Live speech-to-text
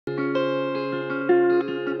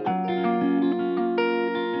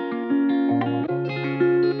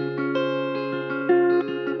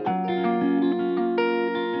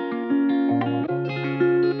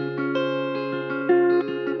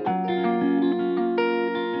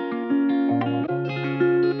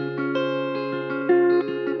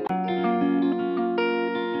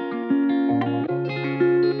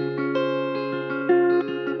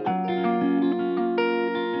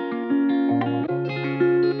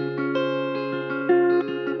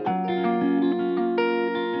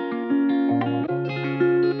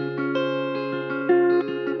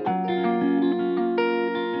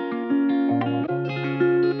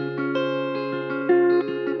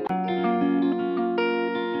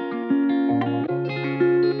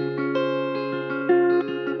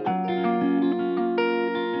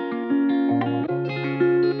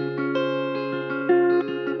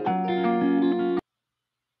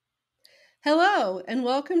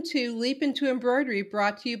welcome to Leap into Embroidery,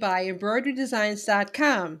 brought to you by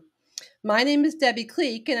embroiderydesigns.com. My name is Debbie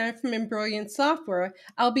Cleek and I'm from Embrilliance Software.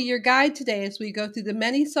 I'll be your guide today as we go through the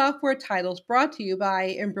many software titles brought to you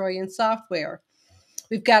by Embrilliance Software.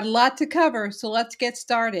 We've got a lot to cover, so let's get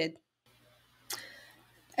started.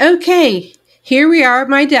 Okay, here we are at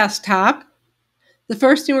my desktop. The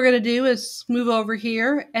first thing we're going to do is move over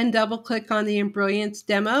here and double click on the Embrilliance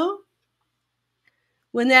demo.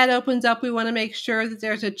 When that opens up, we want to make sure that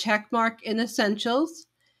there's a check mark in Essentials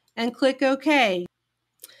and click OK.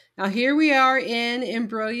 Now here we are in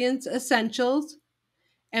Embrilliance Essentials,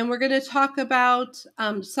 and we're going to talk about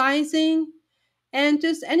sizing and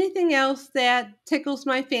just anything else that tickles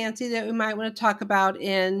my fancy that we might want to talk about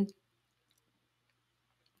in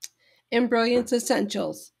Embrilliance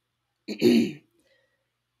Essentials. Excuse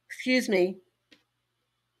me.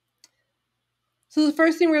 So the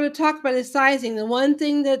first thing we're going to talk about is sizing. The one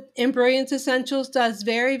thing that Embrilliance Essentials does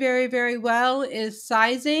very well is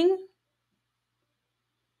sizing.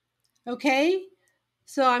 Okay,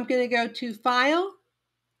 so I'm going to go to File,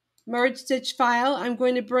 Merge Stitch File. I'm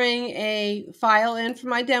going to bring a file in for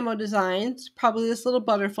my demo designs, probably this little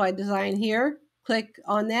butterfly design here. Click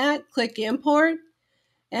on that, click Import,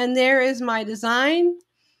 and there is my design.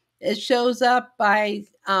 It shows up by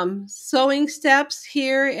sewing steps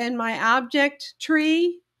here in my object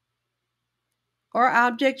tree or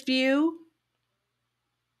object view.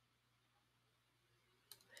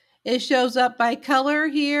 It shows up by color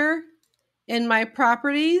here in my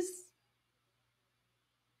properties.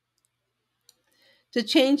 To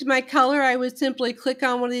change my color, I would simply click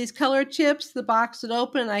on one of these color chips. The box would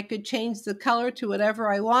open and I could change the color to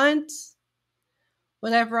whatever I want.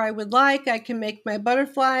 Whatever I would like. I can make my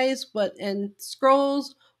butterflies and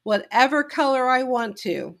scrolls whatever color I want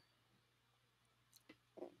to.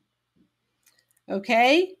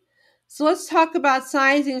 Okay, so let's talk about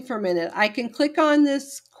sizing for a minute. I can click on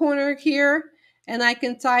this corner here and I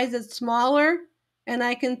can size it smaller and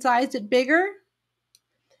I can size it bigger.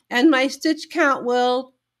 And my stitch count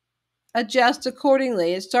will adjust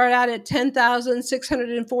accordingly. It started out at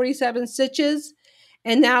 10,647 stitches,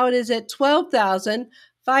 and now it is at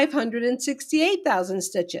 12,568,000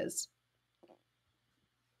 stitches.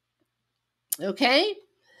 Okay,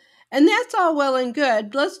 and that's all well and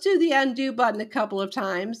good. Let's do the undo button a couple of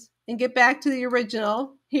times and get back to the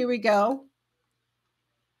original. Here we go.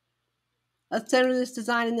 Let's center this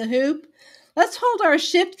design in the hoop. Let's hold our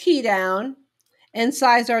shift key down and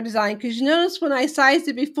size our design, because you notice when I sized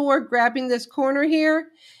it before, grabbing this corner here,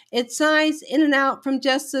 it sized in and out from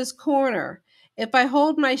just this corner. If I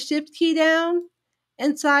hold my shift key down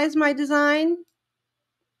and size my design,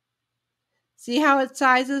 see how it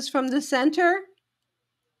sizes from the center,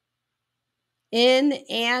 in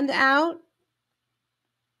and out?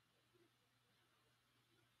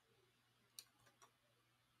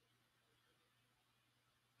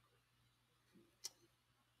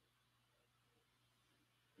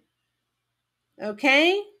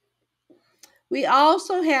 Okay, we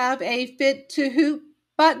also have a fit to hoop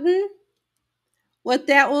button. What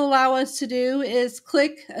that will allow us to do is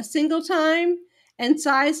click a single time and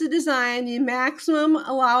size the design the maximum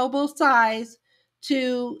allowable size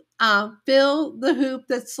to fill the hoop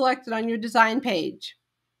that's selected on your design page.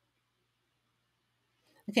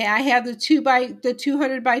 Okay, I have the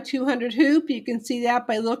 200 by 200 hoop. You can see that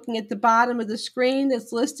by looking at the bottom of the screen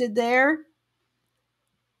that's listed there.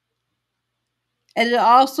 And it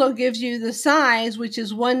also gives you the size, which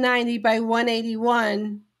is 190 by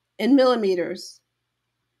 181 in millimeters.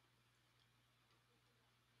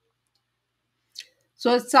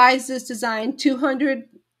 So it sized this design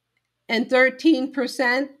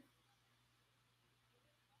 213%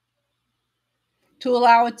 to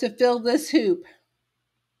allow it to fill this hoop.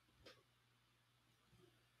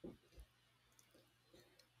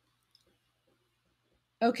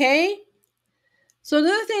 Okay? So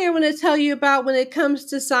another thing I want to tell you about when it comes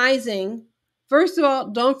to sizing, first of all,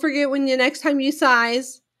 don't forget when next time you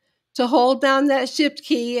size to hold down that shift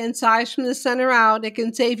key and size from the center out. It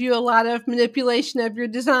can save you a lot of manipulation of your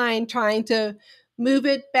design, trying to move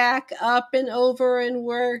it back up and over and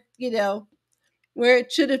where it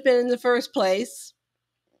should have been in the first place.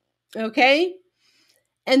 Okay?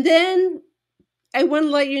 And then I want to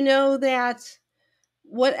let you know that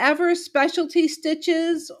whatever specialty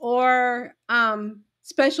stitches or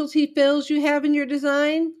specialty fills you have in your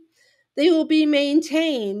design, they will be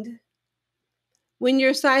maintained when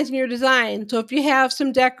you're sizing your design. So if you have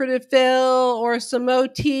some decorative fill or some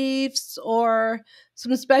motifs or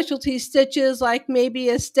some specialty stitches like maybe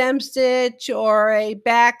a stem stitch or a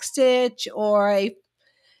back stitch or a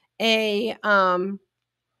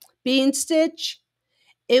bean stitch,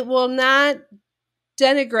 it will not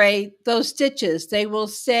denigrate those stitches. They will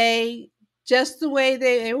stay just the way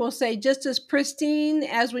they will say, just as pristine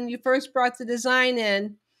as when you first brought the design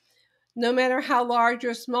in, no matter how large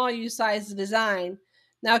or small you size the design.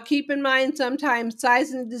 Now keep in mind, sometimes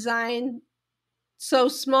sizing the design so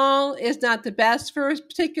small is not the best for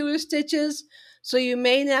particular stitches, so you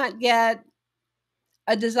may not get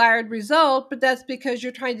a desired result, but that's because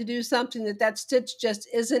you're trying to do something that that stitch just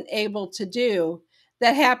isn't able to do.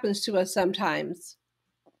 That happens to us sometimes.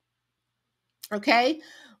 Okay,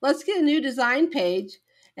 let's get a new design page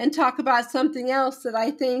and talk about something else that I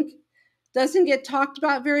think doesn't get talked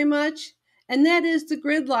about very much, and that is the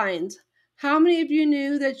grid lines. How many of you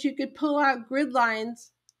knew that you could pull out grid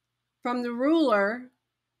lines from the ruler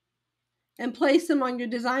and place them on your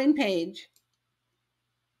design page?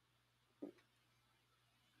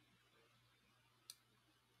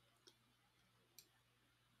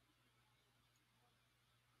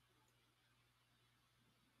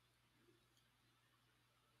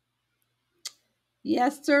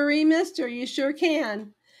 Yes, sirree, mister, you sure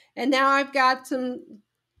can. And now I've got some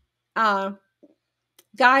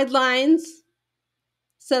guidelines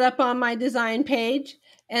set up on my design page,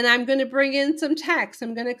 and I'm going to bring in some text.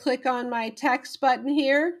 I'm going to click on my text button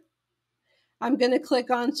here. I'm going to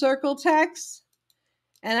click on circle text,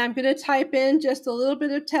 and I'm going to type in just a little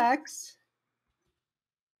bit of text.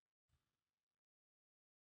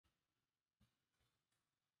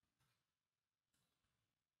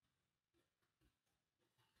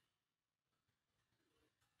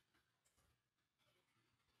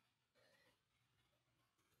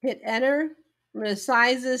 Hit enter. I'm going to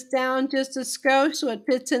size this down just a skosh so it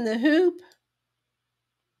fits in the hoop.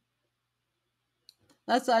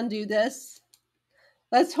 Let's undo this.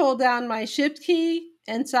 Let's hold down my shift key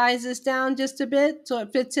and size this down just a bit so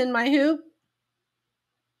it fits in my hoop.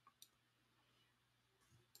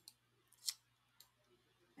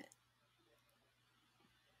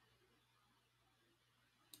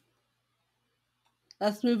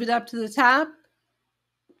 Let's move it up to the top.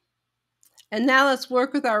 And now let's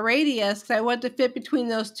work with our radius, because I want to fit between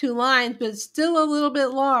those two lines, but it's still a little bit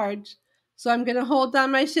large. So I'm going to hold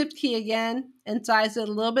down my shift key again and size it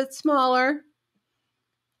a little bit smaller.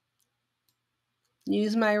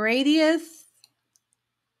 Use my radius.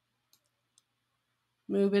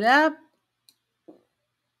 Move it up.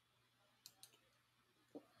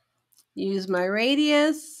 Use my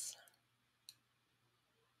radius.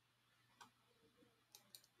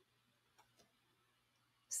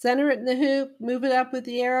 Center it in the hoop. Move it up with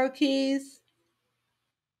the arrow keys.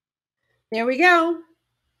 There we go.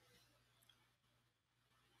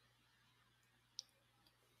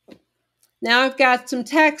 Now I've got some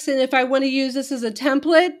text, and if I want to use this as a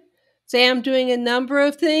template, say I'm doing a number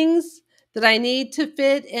of things that I need to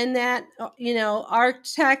fit in that, arc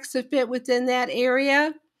text to fit within that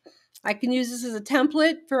area, I can use this as a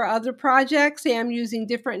template for other projects. Say I'm using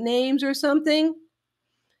different names or something,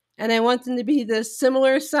 and I want them to be the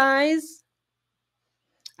similar size.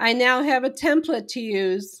 I now have a template to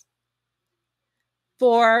use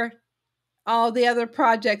for all the other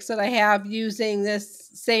projects that I have using this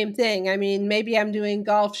same thing. I mean, maybe I'm doing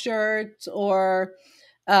golf shirts or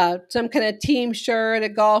some kind of team shirt, a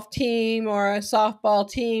golf team or a softball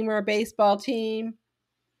team or a baseball team.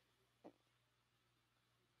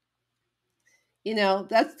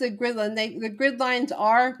 That's the grid line. The grid lines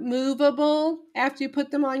are movable after you put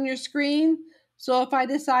them on your screen. So if I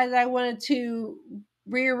decided I wanted to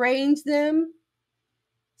rearrange them,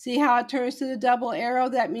 see how it turns to the double arrow?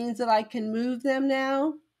 That means that I can move them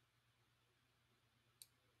now.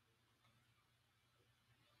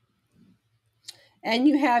 And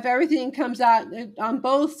you have everything comes out on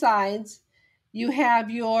both sides. You have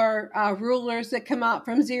your rulers that come out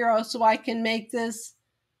from 0, so I can make this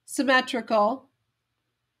symmetrical.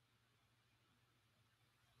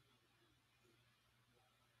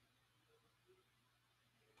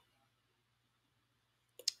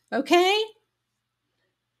 Okay,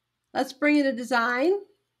 let's bring it to design.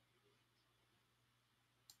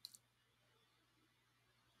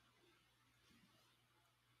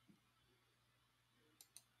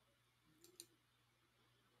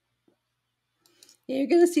 You're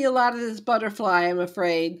going to see a lot of this butterfly, I'm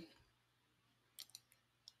afraid.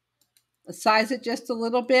 Size it just a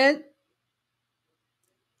little bit.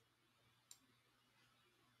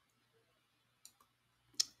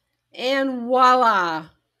 And voila.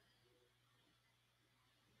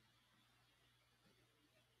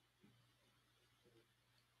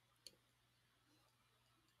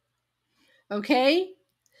 Okay,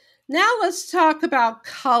 now let's talk about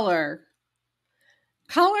color.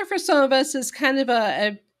 Color for some of us is kind of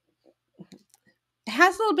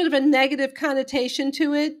has a little bit of a negative connotation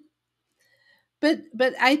to it.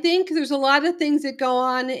 But I think there's a lot of things that go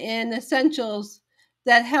on in essentials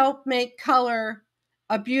that help make color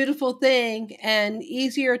a beautiful thing and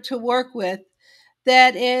easier to work with,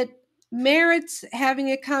 that it merits having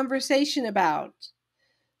a conversation about.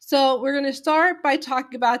 So we're going to start by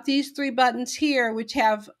talking about these 3 buttons here, which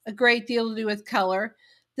have a great deal to do with color.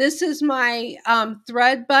 This is my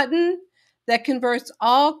thread button that converts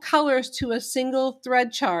all colors to a single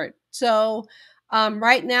thread chart. So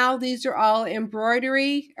right now, these are all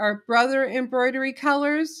embroidery or brother embroidery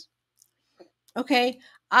colors. Okay,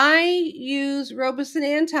 I use Robeson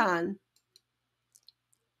Anton.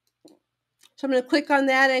 So I'm going to click on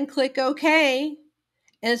that and click OK.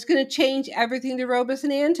 And it's going to change everything to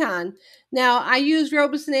Robeson Anton. Now, I use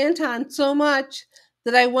Robeson Anton so much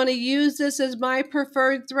that I want to use this as my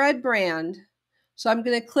preferred thread brand. So I'm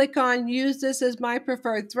going to click on use this as my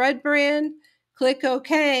preferred thread brand, click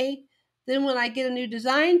OK. Then when I get a new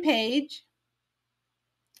design page,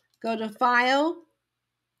 go to File,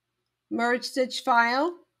 Merge Stitch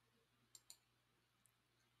File,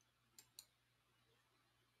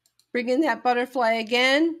 bring in that butterfly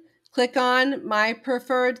again, click on my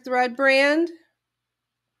preferred thread brand,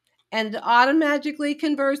 and it automatically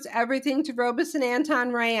converts everything to Robeson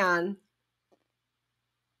Anton rayon.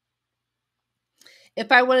 If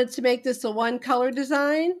I wanted to make this a 1-color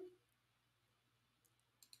design,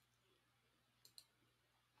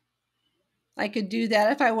 I could do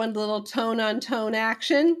that if I wanted a little tone-on-tone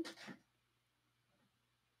action.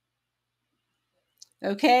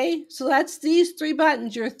 Okay, so that's these 3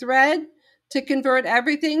 buttons. Your thread to convert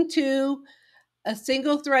everything to a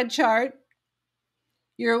single thread chart.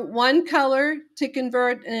 Your 1 color to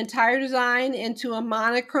convert an entire design into a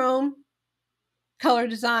monochrome color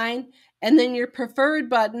design, and then your preferred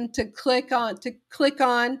button to click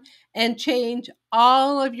on and change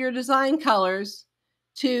all of your design colors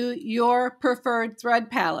to your preferred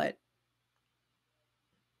thread palette.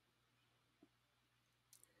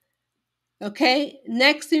 Okay,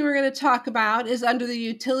 next thing we're going to talk about is under the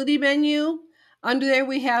utility menu. Under there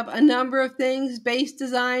we have a number of things: base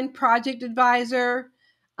design, project advisor,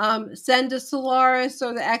 send to Solaris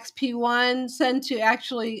or the XP1, send to,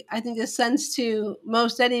 actually I think this sends to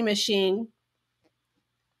most any machine.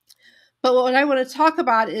 But what I want to talk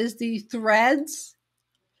about is the threads,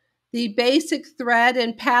 the basic thread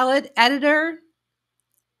and palette editor.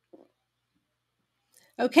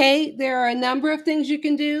 Okay, there are a number of things you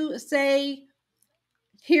can do. Say,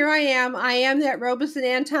 here I am that Robeson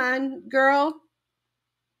Anton girl.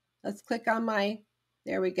 Let's click on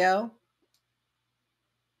there we go.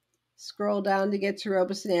 Scroll down to get to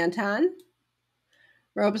Robeson Anton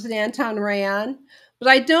rayon. But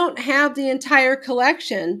I don't have the entire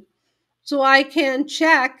collection, so I can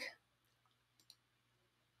check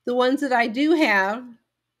the ones that I do have.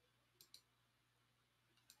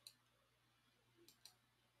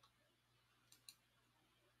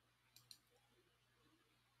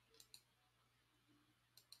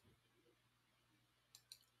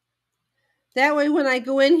 That way, when I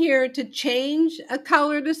go in here to change a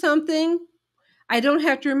color to something, I don't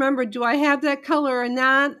have to remember, do I have that color or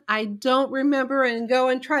not? I don't remember, and go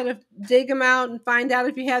and try to dig them out and find out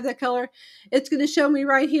if you have that color. It's going to show me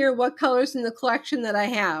right here what colors in the collection that I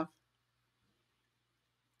have.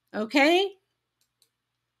 Okay?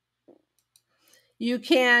 You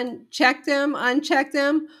can check them, uncheck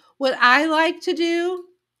them. What I like to do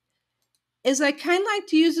is I kind of like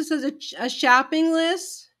to use this as a shopping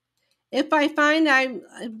list. If I find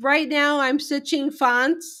right now I'm stitching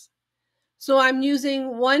fonts, so I'm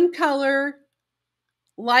using 1 color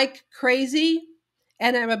like crazy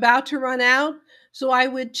and I'm about to run out, so I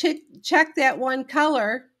would check that 1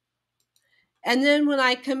 color, and then when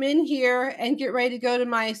I come in here and get ready to go to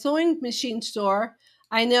my sewing machine store,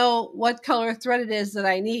 I know what color thread it is that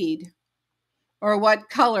I need, or what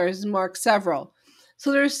colors, mark several.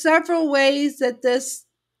 So there's several ways that this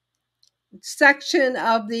section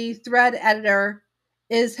of the thread editor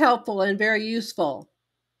is helpful and very useful.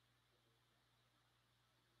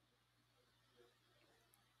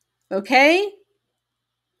 Okay?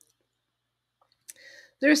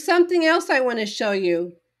 There's something else I want to show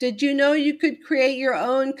you. Did you know you could create your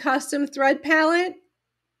own custom thread palette?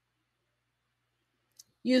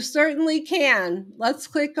 You certainly can. Let's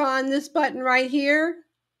click on this button right here.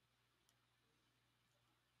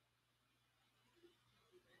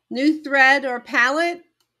 New thread or palette.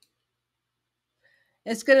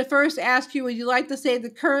 It's going to first ask you, would you like to save the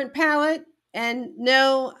current palette? And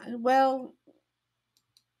no, well,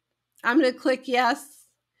 I'm going to click yes.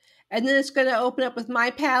 And then it's going to open up with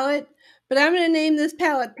my palette. But I'm going to name this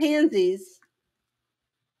palette Pansies.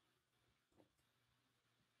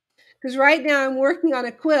 because right now I'm working on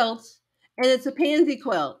a quilt, and it's a pansy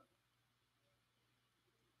quilt.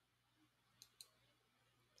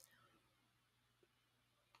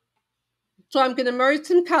 So I'm going to merge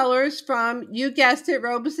some colors from, you guessed it,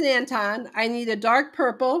 Robeson Anton. I need a dark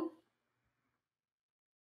purple.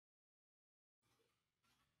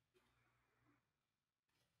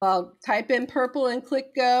 I'll type in purple and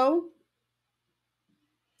click go.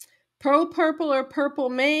 Pro Purple or Purple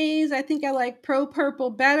Maze. I think I like Pro Purple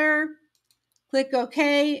better. Click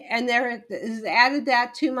OK, and there it is, added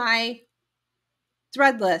that to my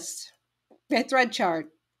thread list, my thread chart.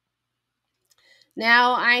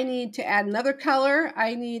 Now I need to add another color.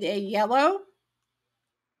 I need a yellow.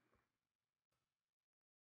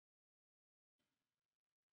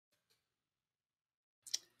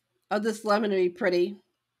 Oh, this lemon would be pretty.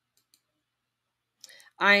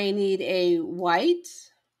 I need a white.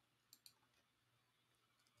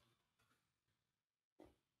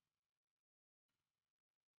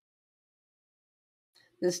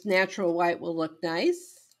 This natural white will look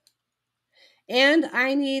nice. And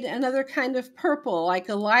I need another kind of purple, like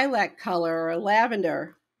a lilac color or a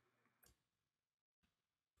lavender.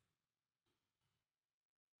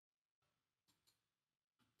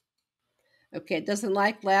 Okay, it doesn't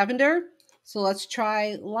like lavender, so let's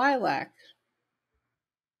try lilac.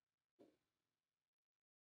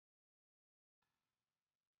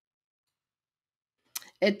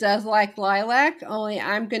 It does like lilac, only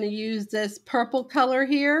I'm going to use this purple color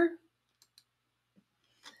here.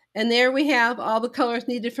 And there we have all the colors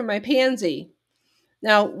needed for my pansy.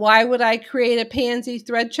 Now, why would I create a pansy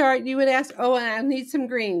thread chart, you would ask? Oh, and I need some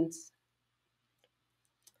greens.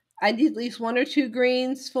 I need at least 1 or 2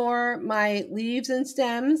 greens for my leaves and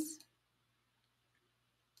stems.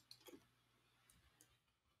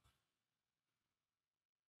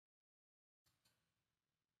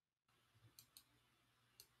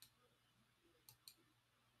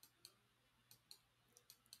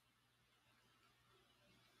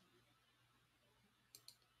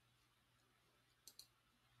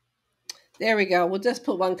 There we go. We'll just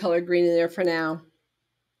put 1 color green in there for now.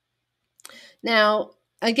 Now,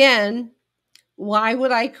 again, why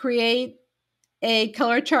would I create a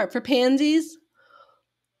color chart for pansies?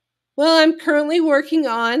 Well, I'm currently working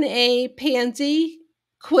on a pansy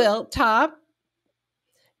quilt top,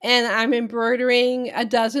 and I'm embroidering a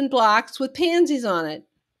dozen blocks with pansies on it.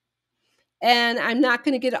 And I'm not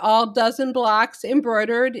going to get all dozen blocks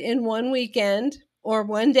embroidered in one weekend or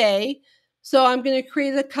one day. So I'm going to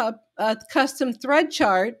create a custom thread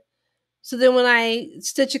chart. So then when I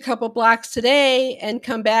stitch a couple blocks today and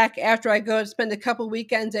come back after I go spend a couple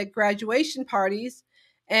weekends at graduation parties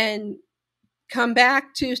and come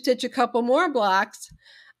back to stitch a couple more blocks,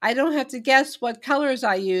 I don't have to guess what colors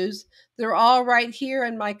I use. They're all right here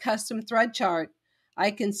in my custom thread chart. I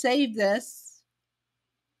can save this.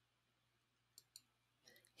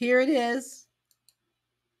 Here it is.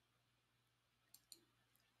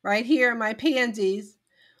 Right here in my pansies.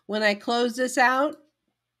 When I close this out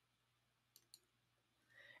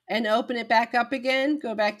and open it back up again,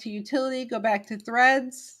 go back to utility, go back to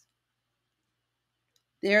threads.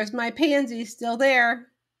 There's my pansy still there.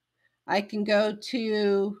 I can go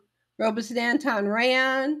to Robeson Anton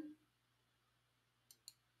rayon.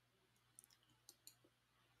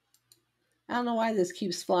 I don't know why this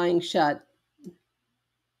keeps flying shut.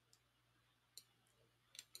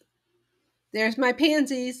 There's my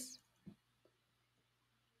pansies.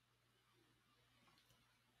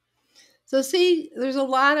 So see, there's a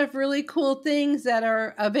lot of really cool things that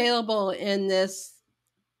are available in this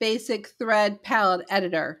basic thread palette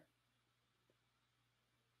editor.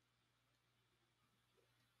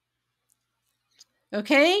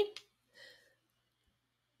 Okay?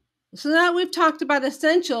 So now we've talked about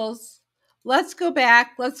essentials. Let's go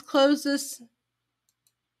back. Let's close this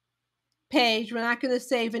page. We're not going to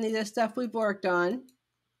save any of the stuff we've worked on.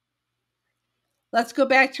 Let's go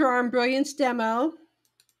back to our Embrilliance demo.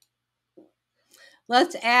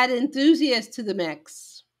 Let's add enthusiasts to the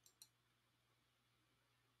mix.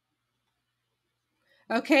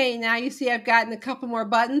 Okay, now you see I've gotten a couple more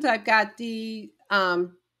buttons. I've got the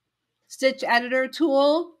stitch editor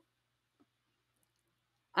tool.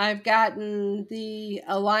 I've gotten the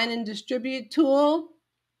align and distribute tool.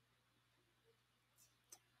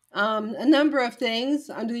 A number of things.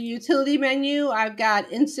 Under the utility menu, I've got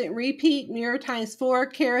instant repeat, mirror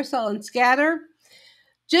 ×4, carousel, and scatter.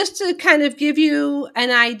 Just to kind of give you an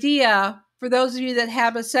idea, for those of you that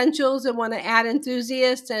have essentials and want to add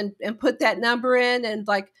enthusiasts and put that number in and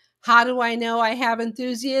like, how do I know I have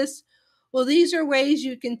enthusiasts? Well, these are ways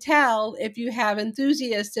you can tell if you have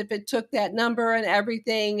enthusiasts, if it took that number and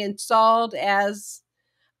everything installed as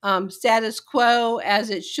status quo as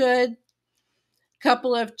it should.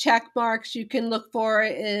 Couple of check marks you can look for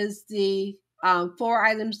is the 4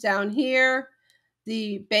 items down here,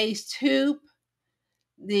 the based hoop,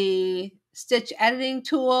 the stitch editing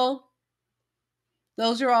tool.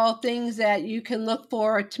 Those are all things that you can look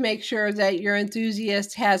for to make sure that your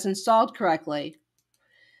enthusiast has installed correctly.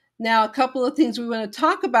 Now, a couple of things we want to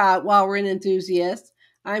talk about while we're in Enthusiast.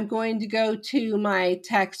 I'm going to go to my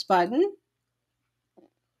text button.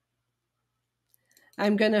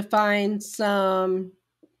 I'm going to find some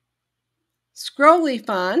scrolly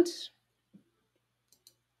font.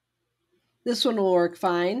 This one will work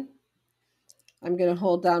fine. I'm going to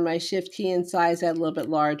hold down my shift key and size that a little bit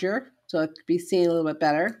larger so it can be seen a little bit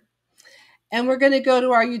better. And we're going to go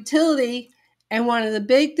to our utility. And one of the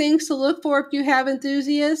big things to look for if you have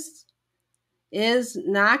Enthusiasts is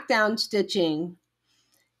knockdown stitching.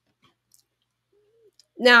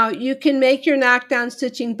 Now, you can make your knockdown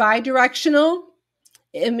stitching bidirectional.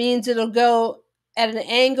 It means it'll go at an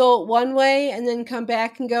angle one way and then come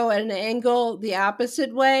back and go at an angle the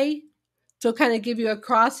opposite way. So kind of give you a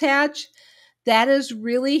crosshatch. That is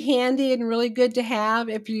really handy and really good to have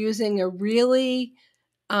if you're using a really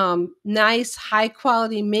nice, high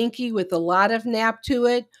quality minky with a lot of nap to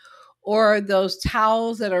it, or those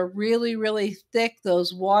towels that are really, really thick,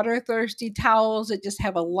 those water thirsty towels that just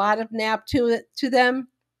have a lot of nap to them.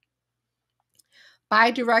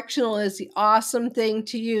 Bidirectional is the awesome thing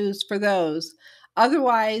to use for those.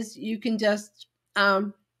 Otherwise, you can just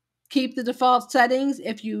keep the default settings.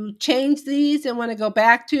 If you change these and want to go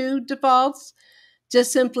back to defaults,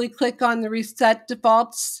 just simply click on the Reset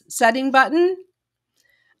Defaults setting button.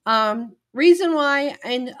 Reason why,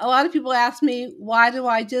 and a lot of people ask me, why do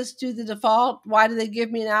I just do the default? Why do they give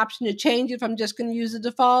me an option to change if I'm just going to use the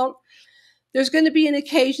default? There's going to be an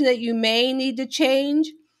occasion that you may need to change,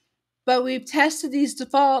 but we've tested these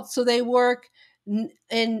defaults so they work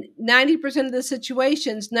in 90% of the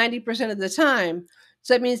situations, 90% of the time.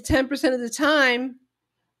 So that means 10% of the time,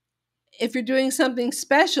 if you're doing something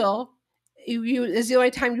special, is the only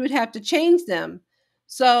time you would have to change them.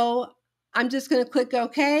 So I'm just going to click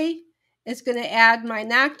OK. It's going to add my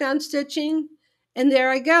knockdown stitching, and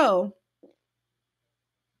there I go.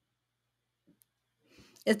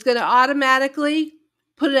 It's going to automatically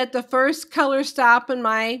put it at the first color stop in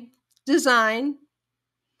my design.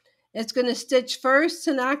 It's going to stitch first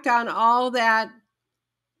to knock down all that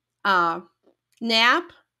nap,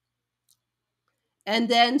 and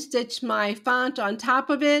then stitch my font on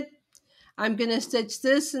top of it. I'm going to stitch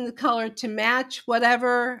this in the color to match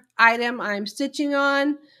whatever item I'm stitching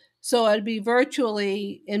on, so it'll be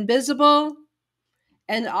virtually invisible.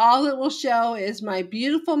 And all it will show is my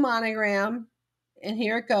beautiful monogram. And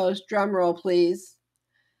here it goes. Drum roll, please.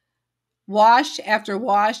 Wash after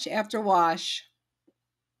wash after wash.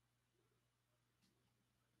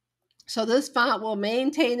 So this font will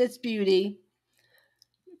maintain its beauty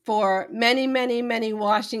for many, many, many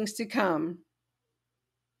washings to come.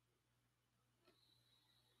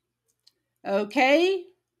 Okay.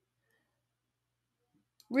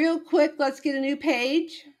 Real quick, let's get a new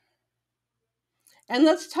page. And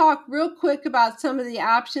let's talk real quick about some of the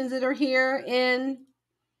options that are here in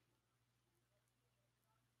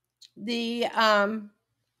the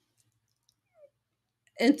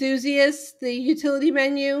Enthusiast, the utility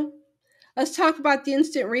menu. Let's talk about the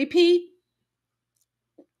instant repeat.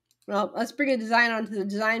 Well, let's bring a design onto the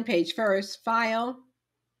design page first. File,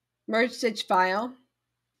 merge stitch file.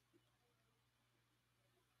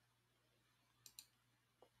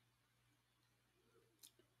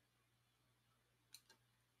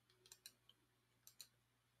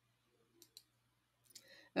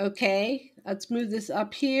 Okay, let's move this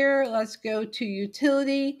up here. Let's go to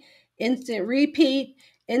utility, instant repeat.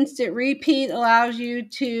 Instant repeat allows you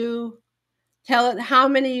to tell it how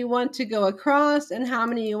many you want to go across and how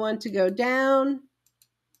many you want to go down,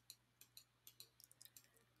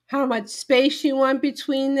 how much space you want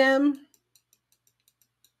between them.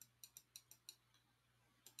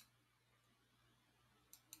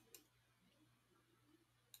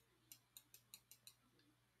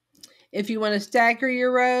 If you want to stagger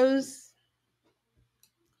your rows,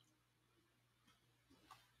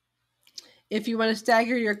 if you want to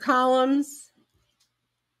stagger your columns,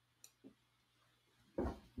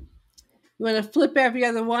 you want to flip every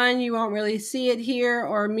other one, you won't really see it here,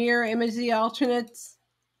 or mirror image the alternates.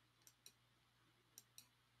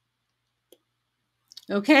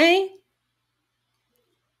 Okay?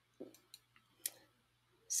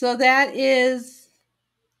 So that is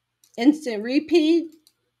instant repeat.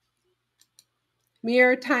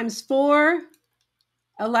 Mirror times 4.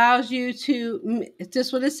 allows you to, it's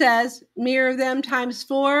just what it says, mirror them times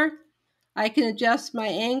 4. I can adjust my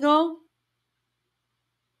angle.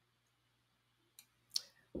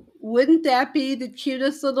 Wouldn't that be the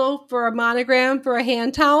cutest little for a monogram for a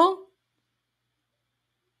hand towel?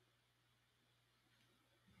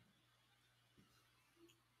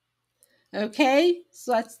 Okay,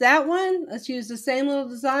 so that's that one. Let's use the same little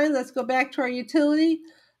design. Let's go back to our utility.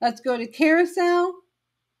 Let's go to carousel.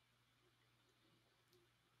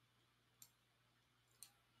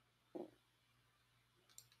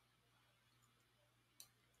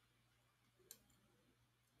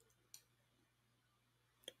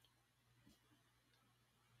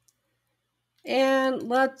 And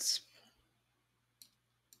let's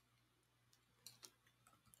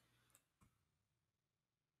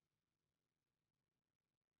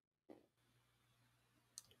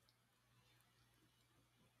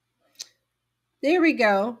there we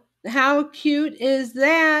go. How cute is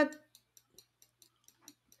that?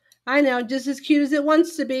 I know, just as cute as it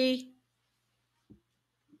wants to be.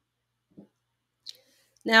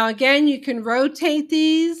 Now again, you can rotate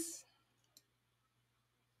these.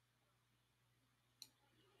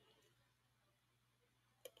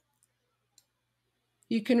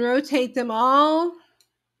 You can rotate them all.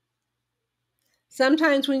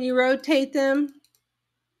 Sometimes when you rotate them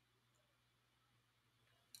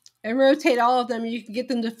and rotate all of them, you can get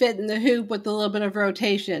them to fit in the hoop with a little bit of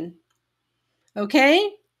rotation.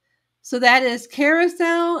 Okay? So that is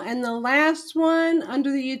carousel, and the last one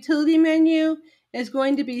under the utility menu is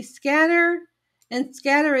going to be scatter, and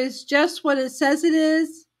scatter is just what it says it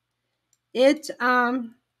is.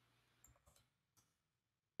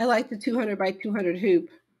 I like the 200 by 200 hoop.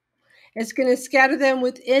 It's going to scatter them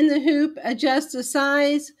within the hoop, adjust the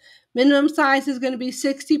size. Minimum size is going to be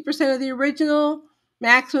 60% of the original.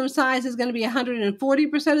 Maximum size is going to be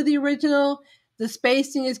 140% of the original. The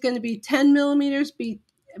spacing is going to be 10 millimeters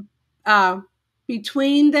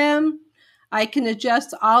between them. I can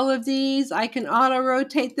adjust all of these. I can auto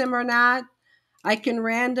rotate them or not. I can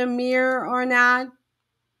random mirror or not.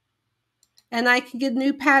 And I can get a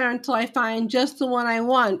new pattern until I find just the one I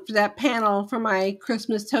want for that panel for my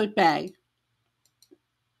Christmas tote bag.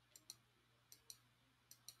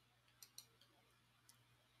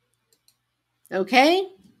 Okay?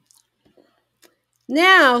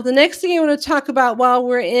 Now, the next thing I want to talk about while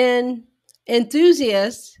we're in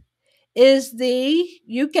Enthusiast is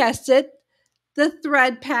you guessed it, the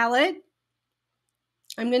thread palette.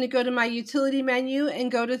 I'm going to go to my utility menu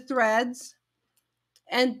and go to threads.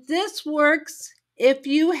 And this works if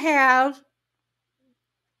you have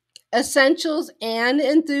Essentials and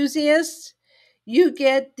Enthusiasts. You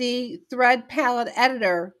get the thread palette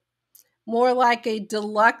editor, more like a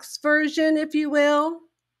deluxe version, if you will.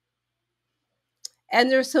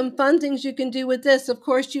 And there's some fun things you can do with this. Of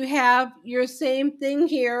course, you have your same thing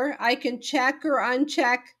here. I can check or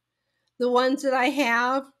uncheck the ones that I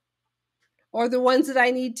have or the ones that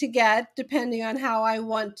I need to get, depending on how I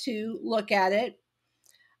want to look at it.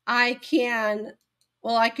 I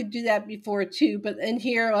could do that before too, but in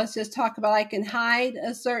here, let's just talk about I can hide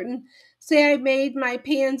a certain, say I made my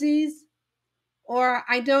pansies or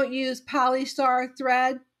I don't use polystar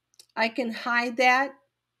thread. I can hide that.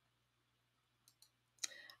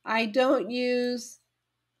 I don't use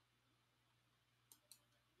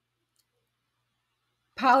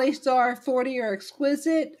Polystar 40 or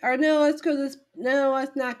Exquisite. Or no, let's go to this. No,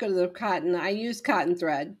 let's not go to the cotton. I use cotton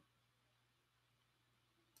thread.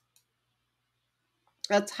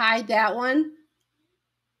 Let's hide that one.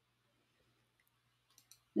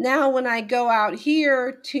 Now when I go out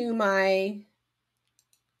here to my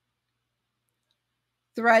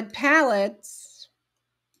thread palettes,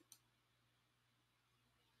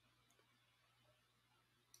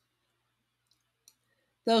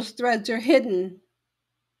 those threads are hidden.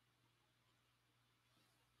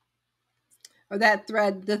 Or that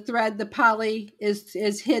thread, the poly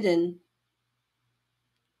is hidden.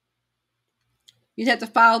 You'd have to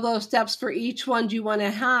follow those steps for each one you want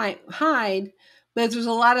to hide. But if there's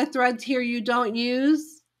a lot of threads here you don't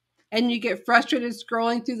use, and you get frustrated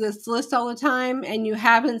scrolling through this list all the time, and you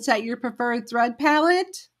haven't set your preferred thread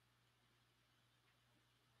palette,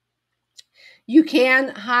 you can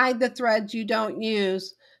hide the threads you don't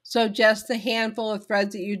use. So just the handful of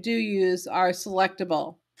threads that you do use are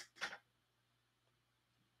selectable.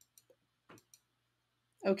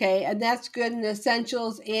 Okay, and that's good in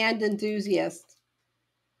Essentials and Enthusiast.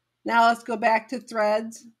 Now let's go back to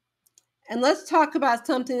threads. And let's talk about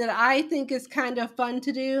something that I think is kind of fun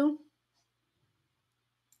to do.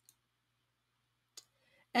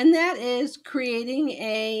 And that is creating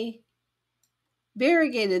a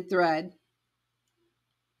variegated thread.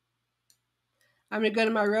 I'm going to go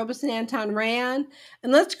to my Robust and Anton Rayon,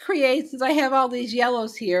 and let's create, since I have all these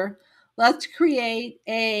yellows here, let's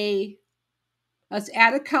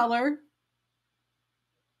add a color.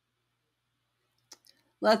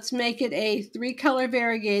 Let's make it a 3-color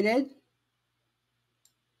variegated.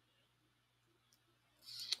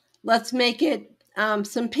 Let's make it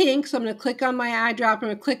some pink. So I'm going to click on my eyedropper. I'm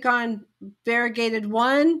going to click on variegated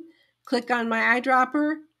 1, click on my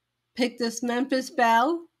eyedropper, pick this Memphis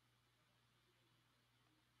Belle.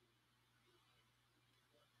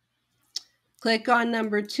 Click on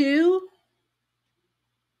number 2.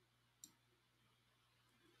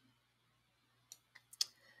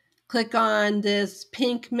 Click on this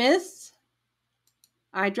Pink Mist,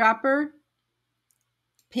 eyedropper,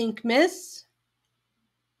 Pink Mist,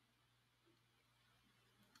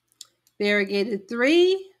 variegated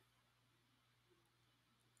 3,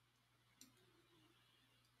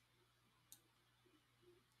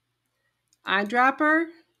 eyedropper,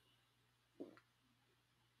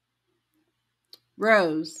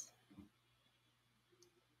 Rose.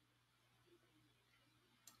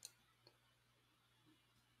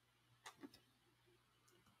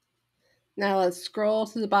 Now let's scroll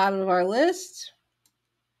to the bottom of our list.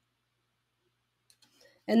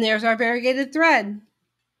 And there's our variegated thread.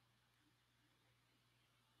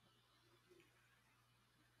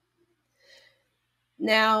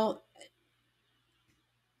 Now,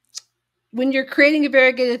 when you're creating a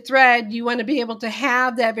variegated thread, you want to be able to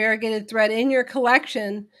have that variegated thread in your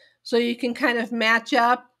collection so you can kind of match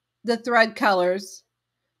up the thread colors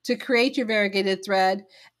to create your variegated thread.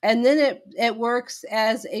 And then it works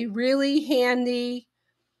as a really handy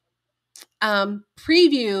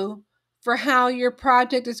preview for how your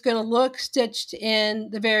project is going to look stitched in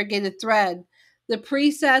the variegated thread. The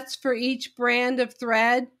presets for each brand of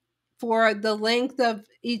thread for the length of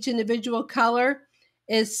each individual color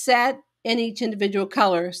is set in each individual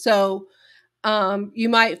color. So you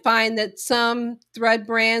might find that some thread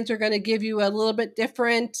brands are going to give you a little bit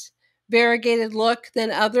different variegated look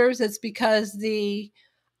than others. It's because the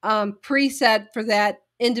preset for that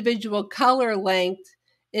individual color length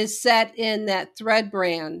is set in that thread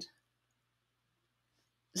brand.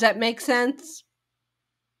 Does that make sense?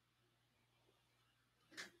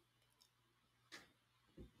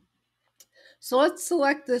 So let's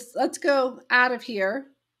select this. Let's go out of here.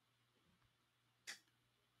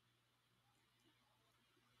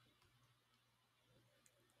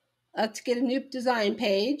 Let's get a new design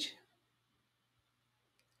page.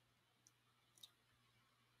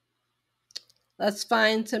 Let's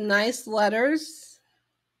find some nice letters.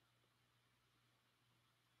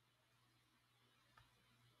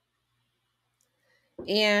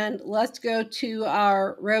 And let's go to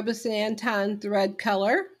our Robust and Anton thread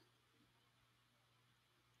color.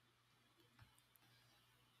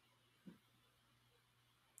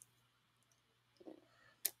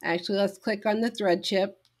 Actually, let's click on the thread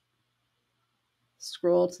chip.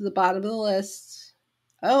 Scroll to the bottom of the list.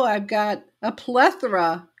 Oh, I've got a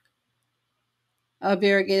plethora of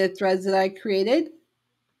variegated threads that I created.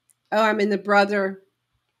 Oh, I'm in the Brother.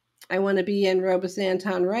 I want to be in Robust and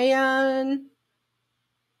Anton Rayon.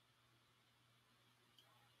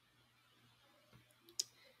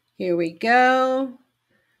 Here we go.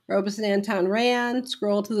 Robust and Anton Rayon.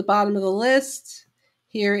 Scroll to the bottom of the list.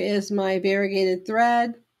 Here is my variegated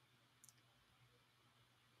thread.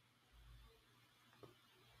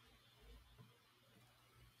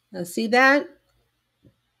 Now see that?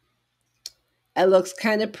 It looks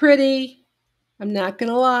kind of pretty. I'm not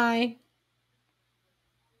going to lie.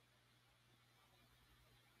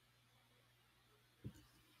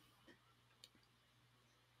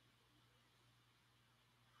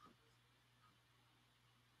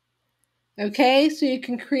 Okay, so you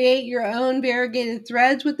can create your own variegated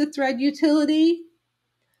threads with the thread utility.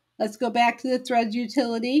 Let's go back to the threads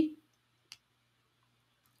utility.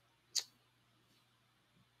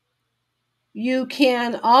 You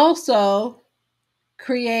can also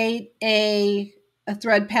create a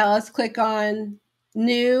thread palette. Let's click on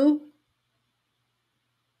New.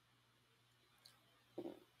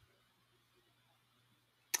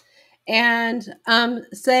 And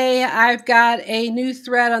say I've got a new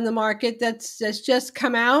thread on the market that's just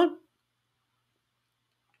come out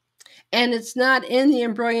and it's not in the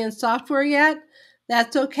Embroidery software yet.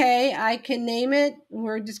 That's okay. I can name it.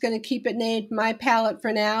 We're just going to keep it named My Palette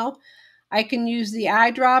for now. I can use the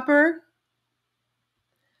eyedropper.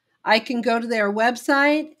 I can go to their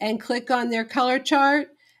website and click on their color chart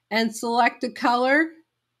and select a color.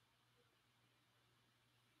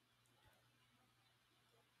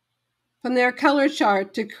 From their color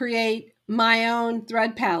chart to create my own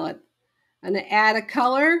thread palette. I'm going to add a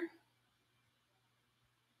color.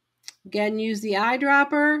 Again, use the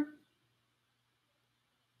eyedropper.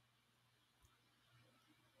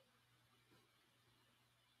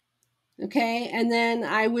 Okay, and then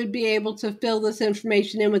I would be able to fill this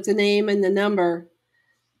information in with the name and the number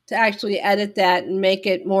to actually edit that and make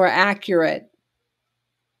it more accurate.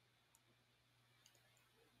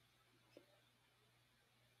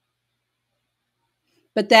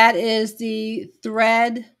 But that is the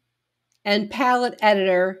thread and palette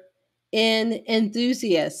editor in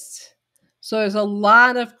Enthusiast. So there's a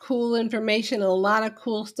lot of cool information, a lot of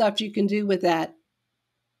cool stuff you can do with that.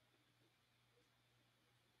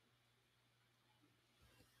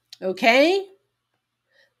 Okay,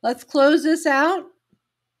 let's close this out.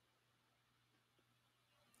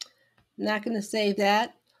 I'm not going to save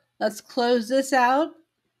that. Let's close this out.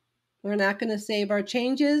 We're not going to save our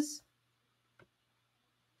changes.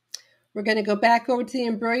 We're going to go back over to the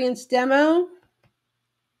Embrilliance demo.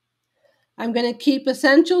 I'm going to keep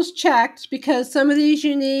Essentials checked because some of these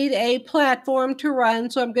you need a platform to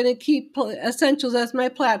run. So I'm going to keep Essentials as my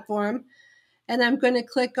platform. And I'm going to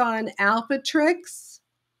click on Alpha Tricks.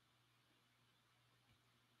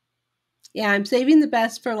 Yeah, I'm saving the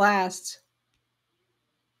best for last.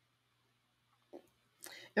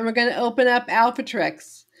 And we're going to open up Alpha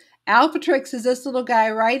Tricks. Alpha Tricks is this little guy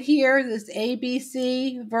right here, this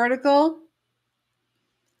ABC vertical.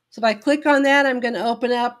 So if I click on that, I'm going to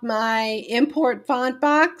open up my import font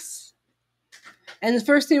box. And the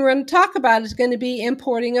first thing we're going to talk about is going to be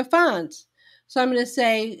importing a font. So I'm going to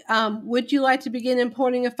say, would you like to begin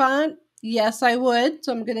importing a font? Yes, I would.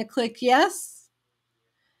 So I'm going to click yes.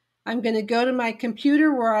 I'm going to go to my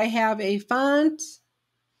computer where I have a font.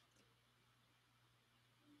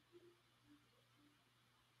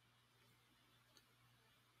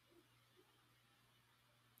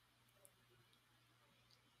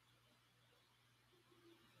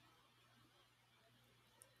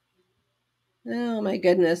 Oh my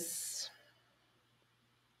goodness.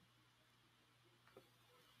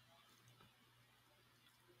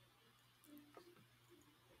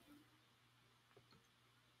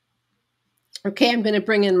 Okay, I'm going to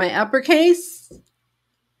bring in my uppercase. I'm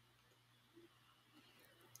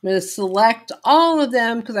going to select all of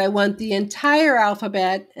them because I want the entire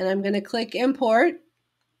alphabet, and I'm going to click import.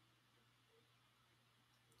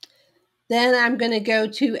 Then I'm going to go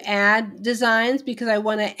to add designs because I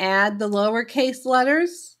want to add the lowercase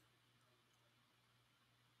letters.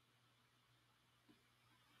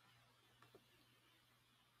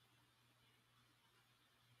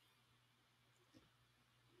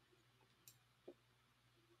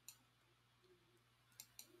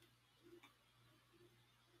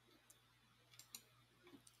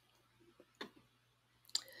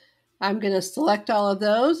 I'm going to select all of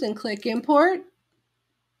those and click import.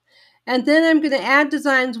 And then I'm going to add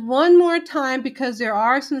designs one more time because there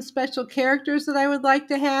are some special characters that I would like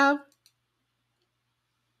to have.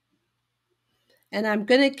 And I'm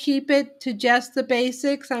going to keep it to just the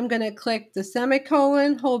basics. I'm going to click the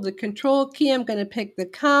semicolon, hold the control key. I'm going to pick the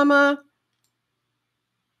comma.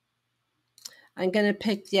 I'm going to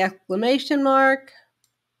pick the exclamation mark.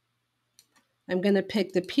 I'm going to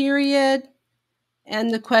pick the period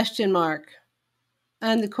and the question mark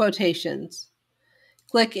and the quotations.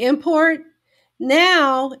 Click import.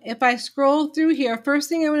 Now, if I scroll through here, first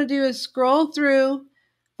thing I want to do is scroll through,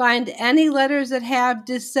 find any letters that have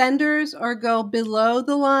descenders or go below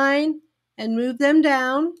the line and move them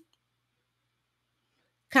down.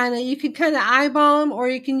 You can kind of eyeball them, or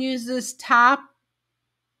you can use this top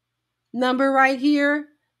number right here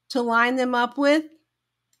to line them up with.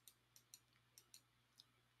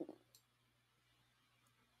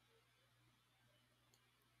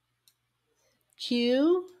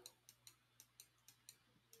 Q.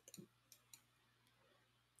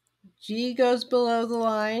 G goes below the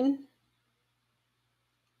line.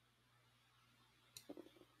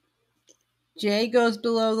 J goes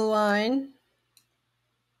below the line.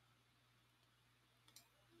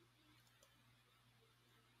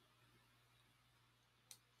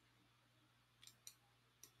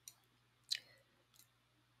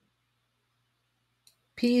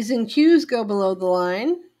 P's and Q's go below the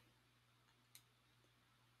line.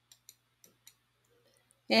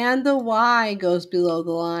 And the Y goes below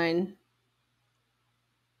the line.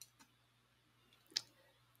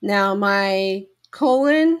 Now my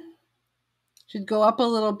colon should go up a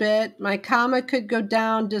little bit. My comma could go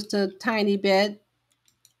down just a tiny bit.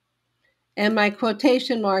 And my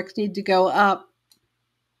quotation marks need to go up.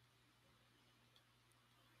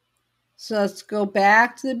 So let's go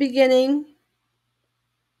back to the beginning.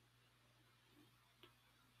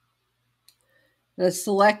 Let's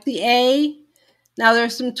select the A. Now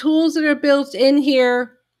there's some tools that are built in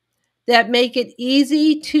here that make it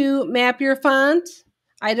easy to map your font.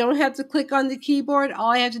 I don't have to click on the keyboard.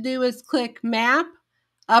 All I have to do is click Map,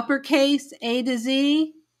 uppercase A to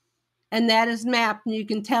Z, and that is mapped. And you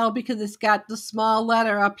can tell because it's got the small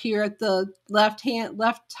letter up here at the left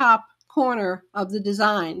top corner of the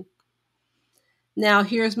design. Now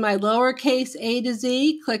here's my lowercase A to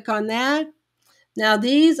Z. Click on that. Now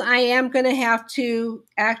these I am going to have to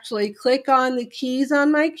actually click on the keys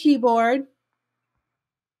on my keyboard.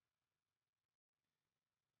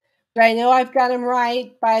 But I know I've got them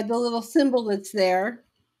right by the little symbol that's there.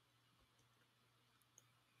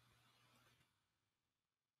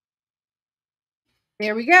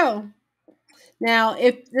 There we go. Now,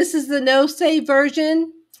 if this is the no save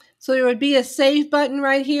version, so there would be a save button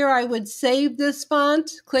right here. I would save this font,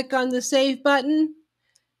 click on the save button,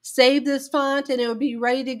 save this font, and it would be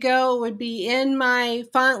ready to go. It would be in my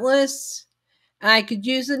font list. And I could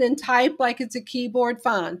use it and type like it's a keyboard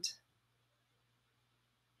font.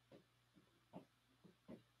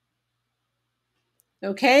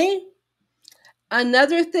 Okay?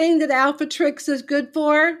 Another thing that Alphatrix is good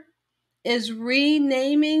for is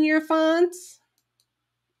renaming your fonts.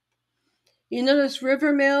 You notice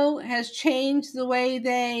Rivermill has changed the way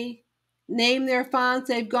they name their fonts.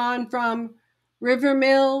 They've gone from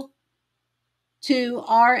Rivermill to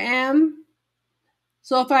RM.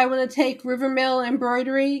 So if I want to take Rivermill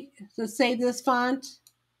Embroidery to save this font,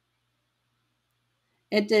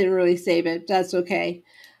 it didn't really save it. That's okay.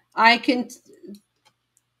 I can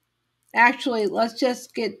actually, let's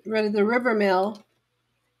just get rid of the Rivermill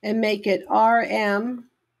and make it RM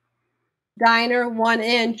Diner 1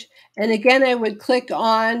 inch. And again, I would click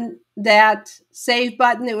on that save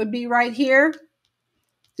button. It would be right here.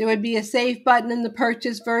 There would be a save button in the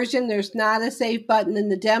purchase version. There's not a save button in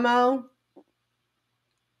the demo.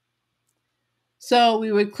 So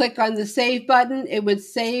we would click on the save button. It would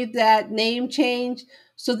save that name change.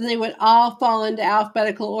 So then they would all fall into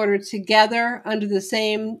alphabetical order together under the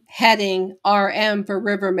same heading, RM for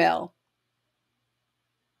Rivermill.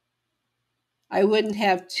 I wouldn't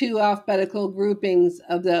have two alphabetical groupings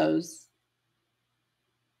of those.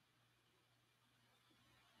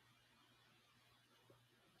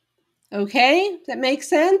 Okay, that makes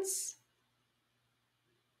sense?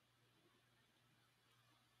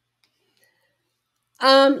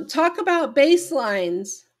 Talk about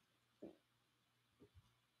baselines.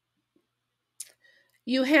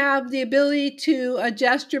 You have the ability to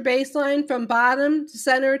adjust your baseline from bottom to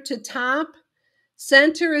center to top.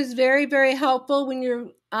 Center is very, very helpful when you're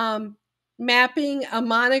mapping a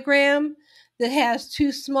monogram that has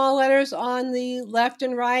two small letters on the left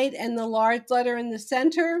and right and the large letter in the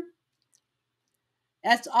center.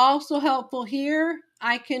 That's also helpful here.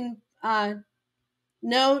 I can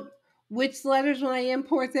note which letters when I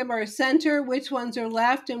import them are center, which ones are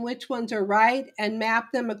left, and which ones are right, and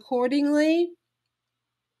map them accordingly.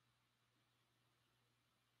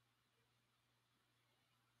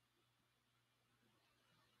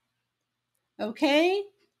 Okay.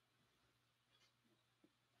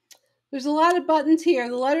 There's a lot of buttons here.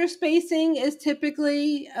 The letter spacing is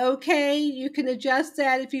typically okay. You can adjust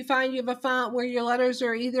that if you find you have a font where your letters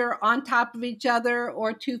are either on top of each other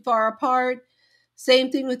or too far apart.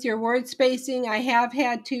 Same thing with your word spacing. I have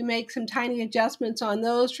had to make some tiny adjustments on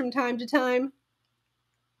those from time to time.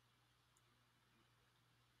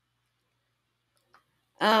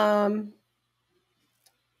 Hide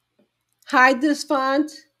this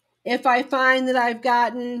font. If I find that I've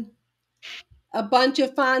gotten a bunch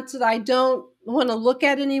of fonts that I don't want to look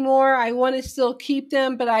at anymore, I want to still keep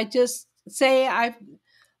them, but I just say I've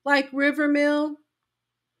like Rivermill.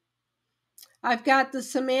 I've got the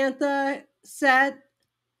Samantha set.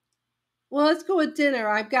 Well, let's go with dinner.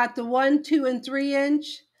 I've got the 1, 2, and 3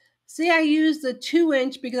 inch. See, I use the 2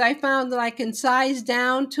 inch because I found that I can size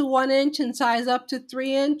down to 1 inch and size up to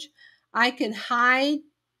 3 inch. I can hide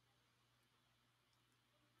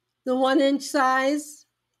the 1 inch size.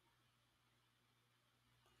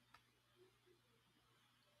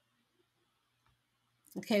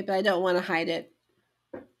 Okay, but I don't want to hide it.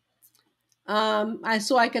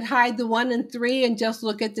 So I could hide the 1 and 3 and just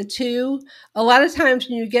look at the 2. A lot of times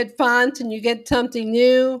when you get fonts and you get something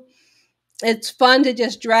new, it's fun to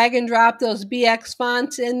just drag and drop those BX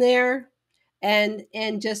fonts in there and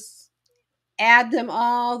just add them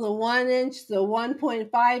all, the 1 inch, the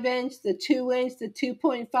 1.5 inch, the 2 inch, the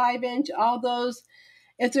 2.5 inch, all those.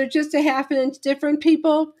 If they're just a half an inch different,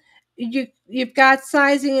 people, you've got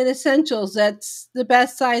sizing in essentials. That's the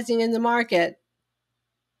best sizing in the market.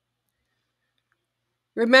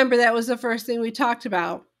 Remember, that was the first thing we talked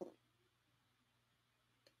about.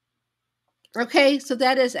 Okay, so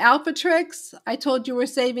that is Alpha Tricks. I told you we're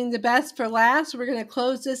saving the best for last. We're going to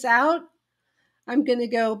close this out. I'm going to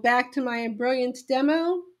go back to my Embrilliance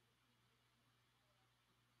demo.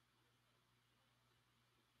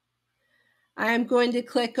 I'm going to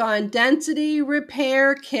click on Density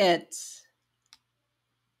Repair Kit.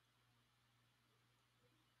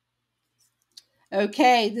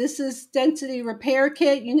 Okay, this is Density Repair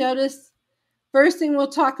Kit. You notice, first thing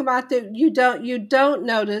we'll talk about that you don't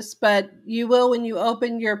notice, but you will when you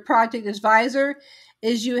open your project advisor,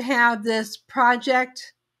 is you have this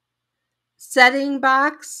project setting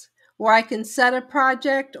box where I can set a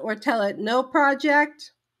project or tell it no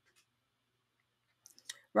project.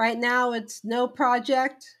 Right now it's no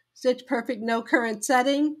project, Stitch Perfect, no current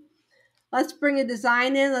setting. Let's bring a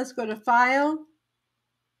design in. Let's go to File,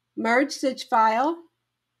 Merge Stitch File.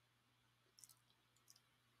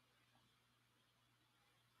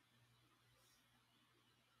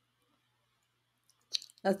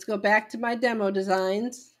 Let's go back to my demo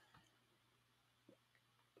designs.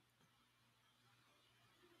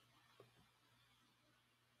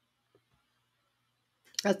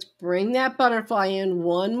 Let's bring that butterfly in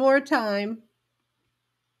one more time.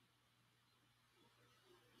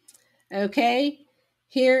 Okay,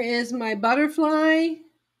 here is my butterfly.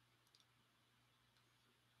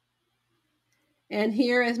 And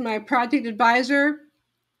here is my project advisor.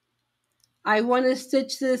 I want to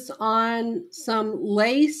stitch this on some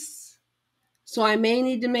lace, so I may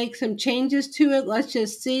need to make some changes to it. Let's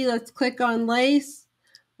just see. Let's click on lace.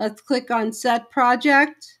 Let's click on set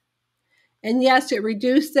project. And yes, it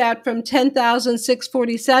reduced that from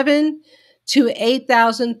 10,647 to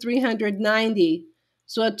 8,390.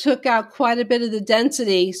 So it took out quite a bit of the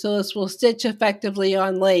density, so this will stitch effectively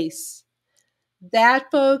on lace. That,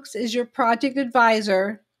 folks, is your project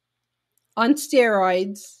advisor on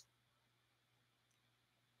steroids.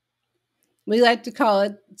 We like to call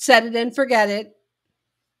it set it and forget it.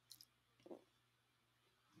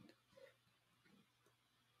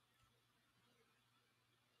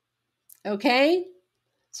 Okay,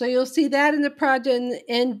 so you'll see that in the project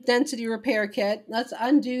in density repair kit. Let's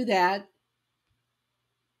undo that.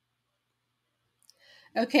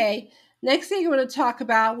 Okay, next thing I want to talk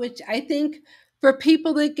about, which I think for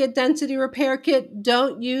people that get density repair kit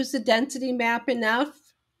don't use the density map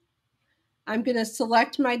enough. I'm going to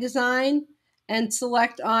select my design and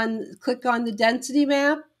click on the density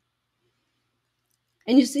map.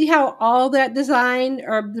 And you see how all that design,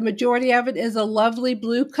 or the majority of it, is a lovely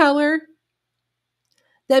blue color?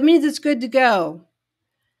 That means it's good to go.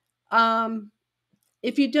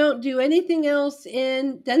 If you don't do anything else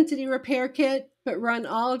in Density Repair Kit, but run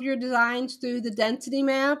all of your designs through the density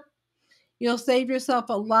map, you'll save yourself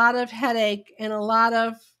a lot of headache and a lot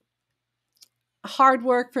of hard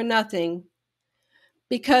work for nothing,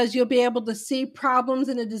 because you'll be able to see problems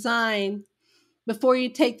in a design before you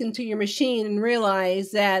take them to your machine and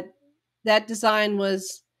realize that that design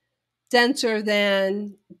was denser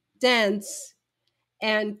than dense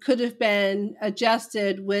and could have been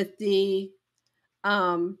adjusted with the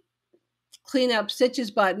clean up stitches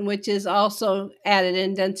button, which is also added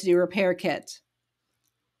in Density Repair Kit.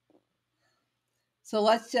 So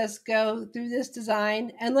let's just go through this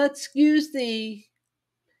design and let's use the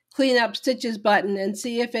clean up stitches button and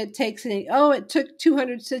see if it takes any. Oh, it took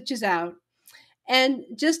 200 stitches out. And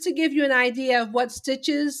just to give you an idea of what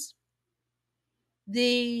stitches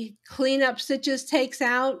the clean up stitches takes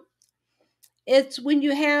out, it's when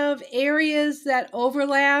you have areas that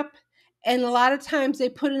overlap, and a lot of times they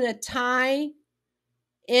put in a tie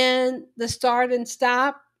in the start and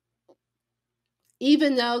stop,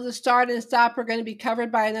 even though the start and stop are going to be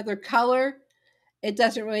covered by another color. It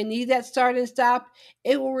doesn't really need that start and stop.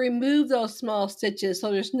 It will remove those small stitches,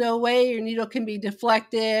 so there's no way your needle can be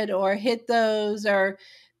deflected or hit those or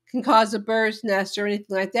can cause a bird's nest or anything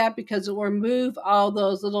like that, because it will remove all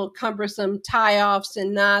those little cumbersome tie-offs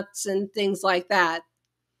and knots and things like that.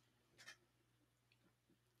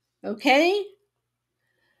 Okay,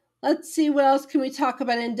 let's see what else can we talk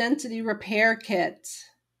about in Density Repair Kit.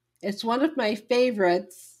 It's one of my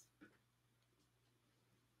favorites.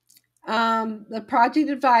 The project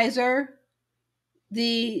advisor,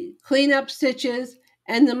 the cleanup stitches,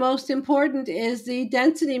 and the most important is the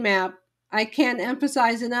density map. I can't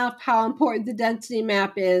emphasize enough how important the density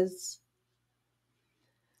map is.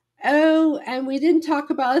 Oh, and we didn't talk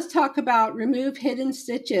about, let's talk about remove hidden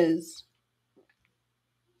stitches.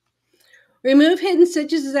 Remove hidden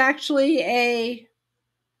stitches is actually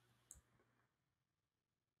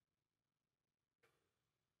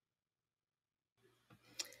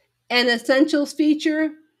an essentials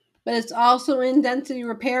feature, but it's also in Density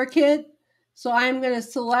Repair Kit. So I'm going to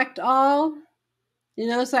select all. You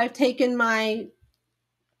notice I've taken my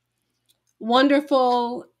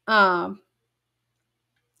wonderful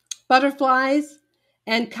butterflies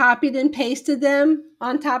and copied and pasted them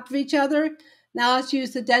on top of each other. Now let's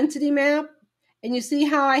use the density map. And you see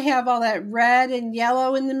how I have all that red and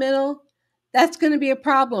yellow in the middle? That's going to be a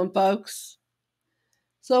problem, folks.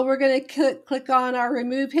 So we're going to click on our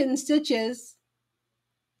Remove Hidden Stitches.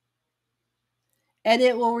 And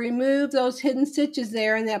it will remove those hidden stitches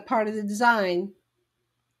there in that part of the design.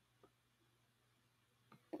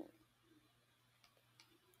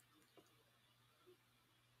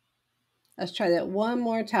 Let's try that one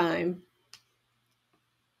more time.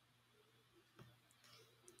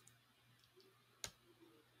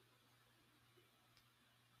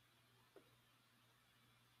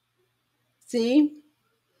 See?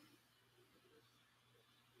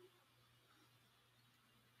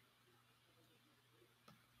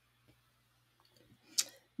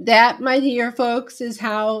 That, my dear folks, is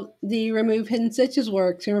how the Remove Hidden Stitches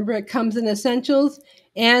works. Remember, it comes in Essentials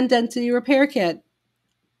and Density Repair Kit.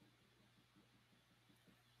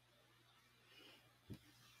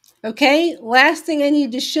 Okay, last thing I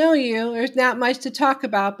need to show you, there's not much to talk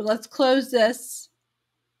about, but let's close this.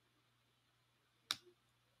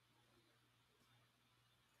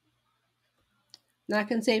 Not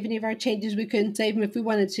going to save any of our changes. We couldn't save them if we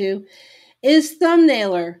wanted to. Is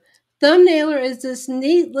Thumbnailer. Thumbnailer is this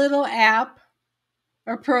neat little app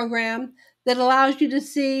or program that allows you to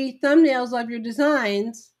see thumbnails of your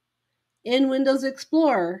designs in Windows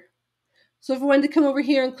Explorer. So if I wanted to come over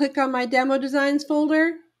here and click on my Demo Designs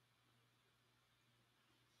folder,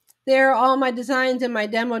 there are all my designs in my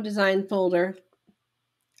Demo Design folder.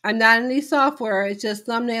 I'm not in any software, it's just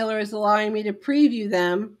Thumbnailer is allowing me to preview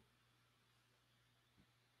them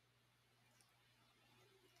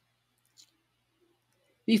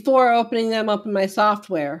before opening them up in my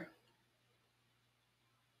software.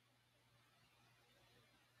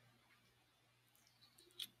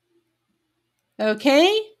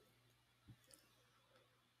 Okay?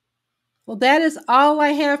 Well, that is all I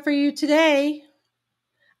have for you today.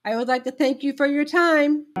 I would like to thank you for your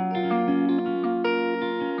time.